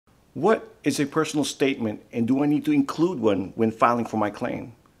What is a personal statement, and do I need to include one when filing for my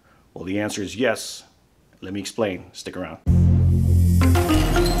claim? Well, the answer is yes. Let me explain. Stick around.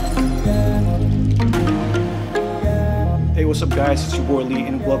 Hey, what's up guys? It's your boy Lee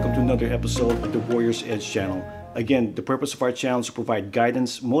and welcome to another episode of the Warrior's Edge channel. Again, the purpose of our channel is to provide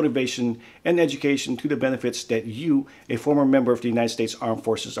guidance, motivation, and education to the benefits that you, a former member of the United States Armed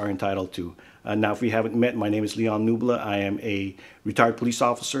Forces, are entitled to. Now, if we haven't met, my name is Leon Nubla. I am a retired police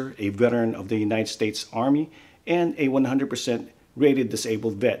officer, a veteran of the United States Army, and a 100% rated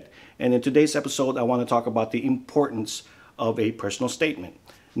disabled vet. And in today's episode, I want to talk about the importance of a personal statement.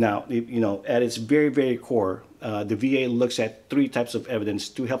 Now, at its very, very core, the VA looks at three types of evidence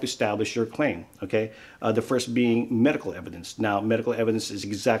to help establish your claim, okay? The first being medical evidence. Now, medical evidence is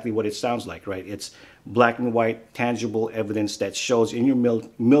exactly what it sounds like, right? It's black and white, tangible evidence that shows in your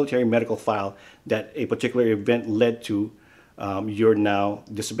military medical file that a particular event led to your now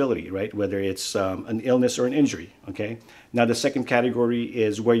disability, right? Whether it's an illness or an injury, okay? Now, the second category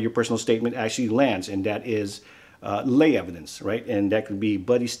is where your personal statement actually lands, and that is lay evidence, right? And that could be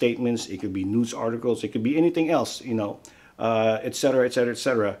buddy statements, it could be news articles, it could be anything else, et cetera, et cetera, et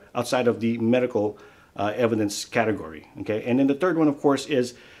cetera, outside of the medical evidence category, okay? And then the third one, of course,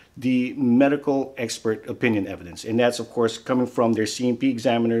 is the medical expert opinion evidence. And that's, of course, coming from their CMP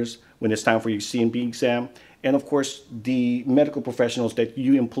examiners when it's time for your CMP exam. And, of course, the medical professionals that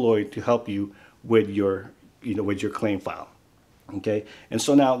you employ to help you with your, with your claim file, okay? And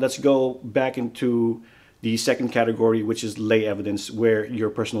so now let's go back into the second category, which is lay evidence, where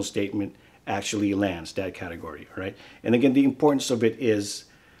your personal statement actually lands, that category, right? And again, the importance of it is,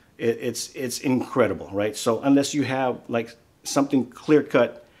 it's incredible, right? So unless you have like something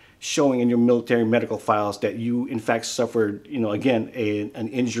clear-cut showing in your military medical files that you in fact suffered, again, an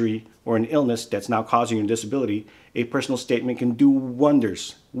injury or an illness that's now causing your disability, a personal statement can do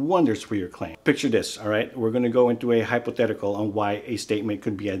wonders for your claim. Picture this, all right? We're going to go into a hypothetical on why a statement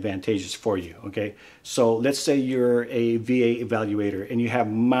could be advantageous for you, okay? So let's say you're a VA evaluator and you have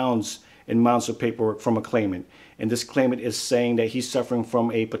mounds and mounds of paperwork from a claimant, and this claimant is saying that he's suffering from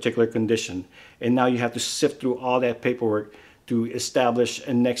a particular condition, and now you have to sift through all that paperwork to establish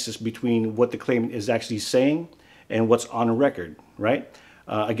a nexus between what the claimant is actually saying and what's on record, right?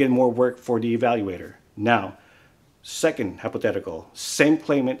 Again, more work for the evaluator. Now, second hypothetical, same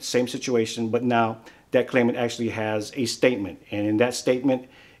claimant, same situation, but now that claimant actually has a statement. And in that statement,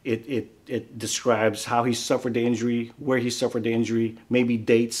 it describes how he suffered the injury, where he suffered the injury, maybe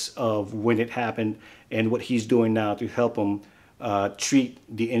dates of when it happened, and what he's doing now to help him treat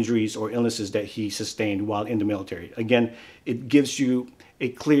the injuries or illnesses that he sustained while in the military. Again, it gives you a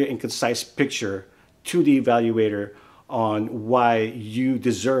clear and concise picture to the evaluator on why you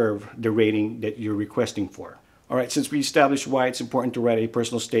deserve the rating that you're requesting for. All right, since we established why it's important to write a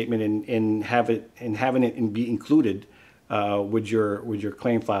personal statement and having it be included with your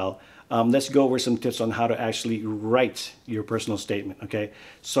claim file, let's go over some tips on how to actually write your personal statement, okay?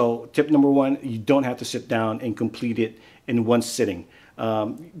 So tip number one, you don't have to sit down and complete it in one sitting.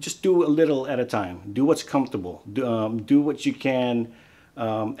 Just do a little at a time. Do what's comfortable. Do what you can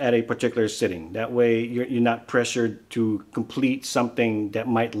at a particular sitting. That way you're not pressured to complete something that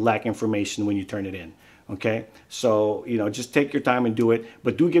might lack information when you turn it in. Okay, so just take your time and do it,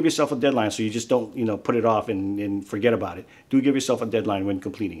 but do give yourself a deadline so you just don't put it off and forget about it. Do give yourself a deadline when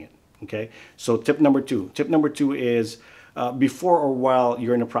completing it. Okay, so tip number two is before or while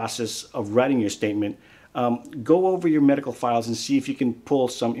you're in the process of writing your statement, go over your medical files and see if you can pull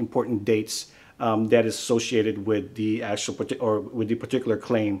some important dates that is associated with the actual or with the particular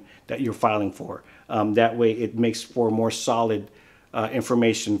claim that you're filing for. That way it makes for more solid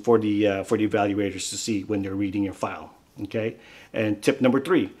information for the evaluators to see when they're reading your file. Okay, and tip number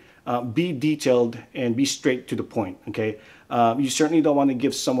three, be detailed and be straight to the point. Okay, you certainly don't want to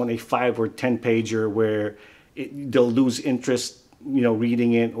give someone a 5 or 10 pager where they'll lose interest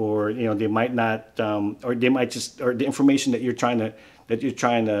reading it, or they might not or they might just, or the information that you're trying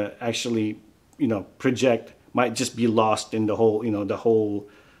to actually project might just be lost in the whole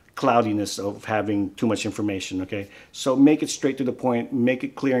cloudiness of having too much information. Okay, so make it straight to the point, make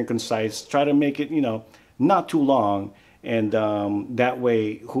it clear and concise, try to make it not too long, and that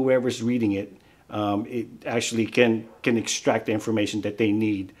way whoever's reading it it actually can extract the information that they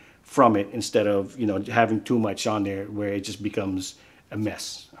need from it, instead of having too much on there where it just becomes a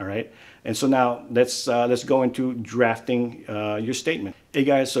mess. All right, and so now let's go into drafting your statement. Hey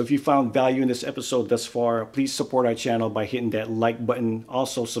guys, so if you found value in this episode thus far, please support our channel by hitting that like button,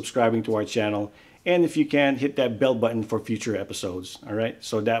 also subscribing to our channel, and if you can, hit that bell button for future episodes. All right,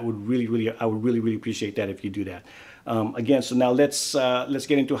 so that would I would really appreciate that if you do that. Again, so now let's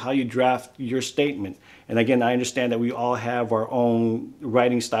get into how you draft your statement. And again, I understand that we all have our own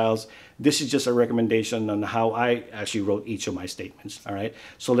writing styles. This is just a recommendation on how I actually wrote each of my statements. All right.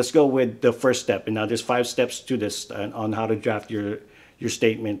 So let's go with the first step. And now there's 5 steps to this on how to draft your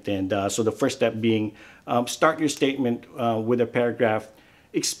statement. And so the first step being start your statement with a paragraph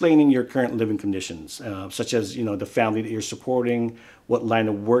explaining your current living conditions, such as the family that you're supporting, what line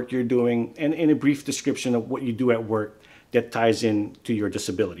of work you're doing, and in a brief description of what you do at work that ties in to your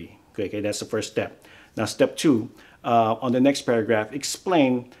disability. Okay, that's the first step. Now, step 2, on the next paragraph,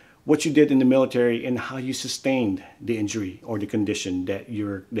 explain what you did in the military and how you sustained the injury or the condition that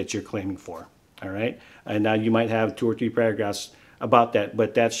you're claiming for. All right, and now you might have 2 or 3 paragraphs about that,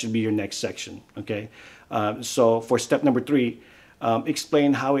 but that should be your next section. Okay, so for step number 3.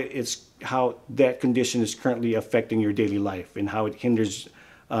 Explain how how that condition is currently affecting your daily life and how it hinders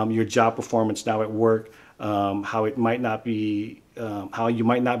your job performance now at work, how it might not be, how you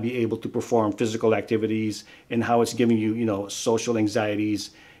might not be able to perform physical activities, and how it's giving you, social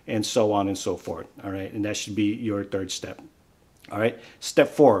anxieties, and so on and so forth. All right, and that should be your 3rd step. All right, step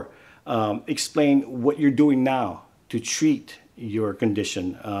 4, explain what you're doing now to treat your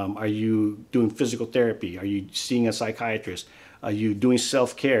condition. Are you doing physical therapy? Are you seeing a psychiatrist? Are you doing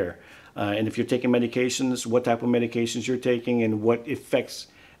self-care? And if you're taking medications, what type of medications you're taking and what effects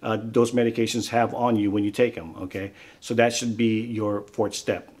those medications have on you when you take them, okay? So that should be your 4th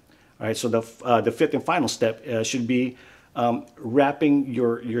step. All right, so the 5th and final step should be wrapping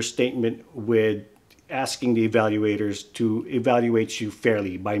your statement with asking the evaluators to evaluate you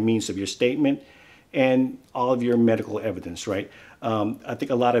fairly by means of your statement and all of your medical evidence, right? I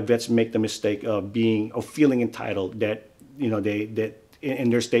think a lot of vets make the mistake of feeling entitled that that in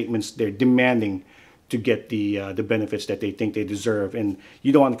their statements they're demanding to get the benefits that they think they deserve, and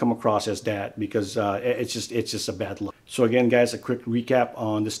you don't want to come across as that because it's just a bad look. So again, guys, a quick recap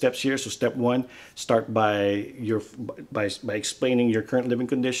on the steps here. So step 1, start by explaining your current living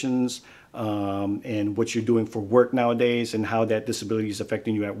conditions and what you're doing for work nowadays and how that disability is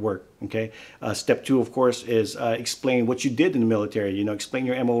affecting you at work. Okay. Step 2, of course, is explain what you did in the military. Explain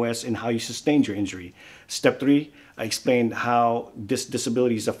your MOS and how you sustained your injury. Step 3, explain how this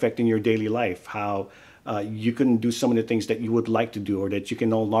disability is affecting your daily life, how you can do some of the things that you would like to do or that you can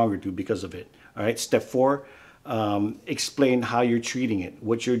no longer do because of it. All right. Step 4, explain how you're treating it,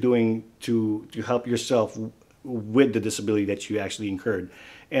 what you're doing to help yourself with the disability that you actually incurred.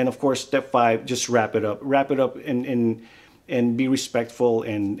 And of course, step 5, just wrap it up and be respectful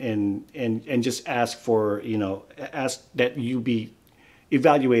and just ask for, ask that you be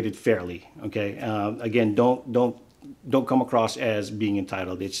evaluated fairly. Okay. Again, don't come across as being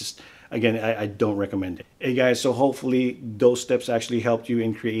entitled. It's just, again, I don't recommend it. Hey guys, so hopefully those steps actually helped you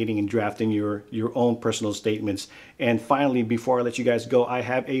in creating and drafting your own personal statements. And finally, before I let you guys go, I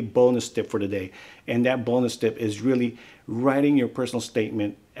have a bonus tip for today. And that bonus tip is really writing your personal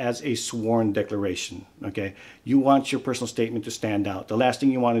statement as a sworn declaration. Okay, you want your personal statement to stand out. The last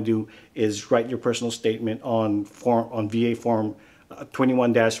thing you want to do is write your personal statement on VA form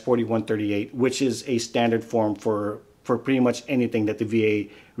 21-4138, which is a standard form for pretty much anything that the VA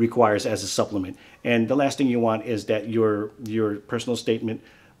requires as a supplement. And the last thing you want is that your personal statement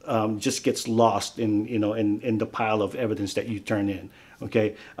just gets lost in the pile of evidence that you turn in.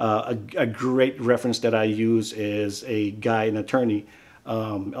 Okay, a great reference that I use is a guy, an attorney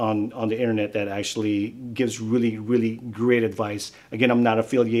on the internet that actually gives really great advice. Again, I'm not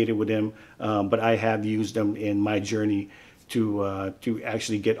affiliated with him, but I have used them in my journey to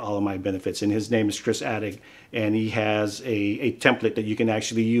actually get all of my benefits. And his name is Chris Addig, and he has a template that you can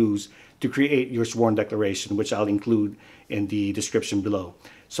actually use to create your sworn declaration, which I'll include in the description below.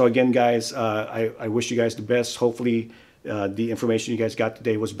 So again, guys, I wish you guys the best. Hopefully the information you guys got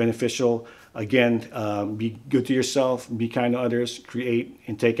today was beneficial. Again, be good to yourself, be kind to others, create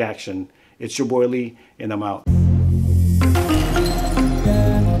and take action. It's your boy Lee, and I'm out.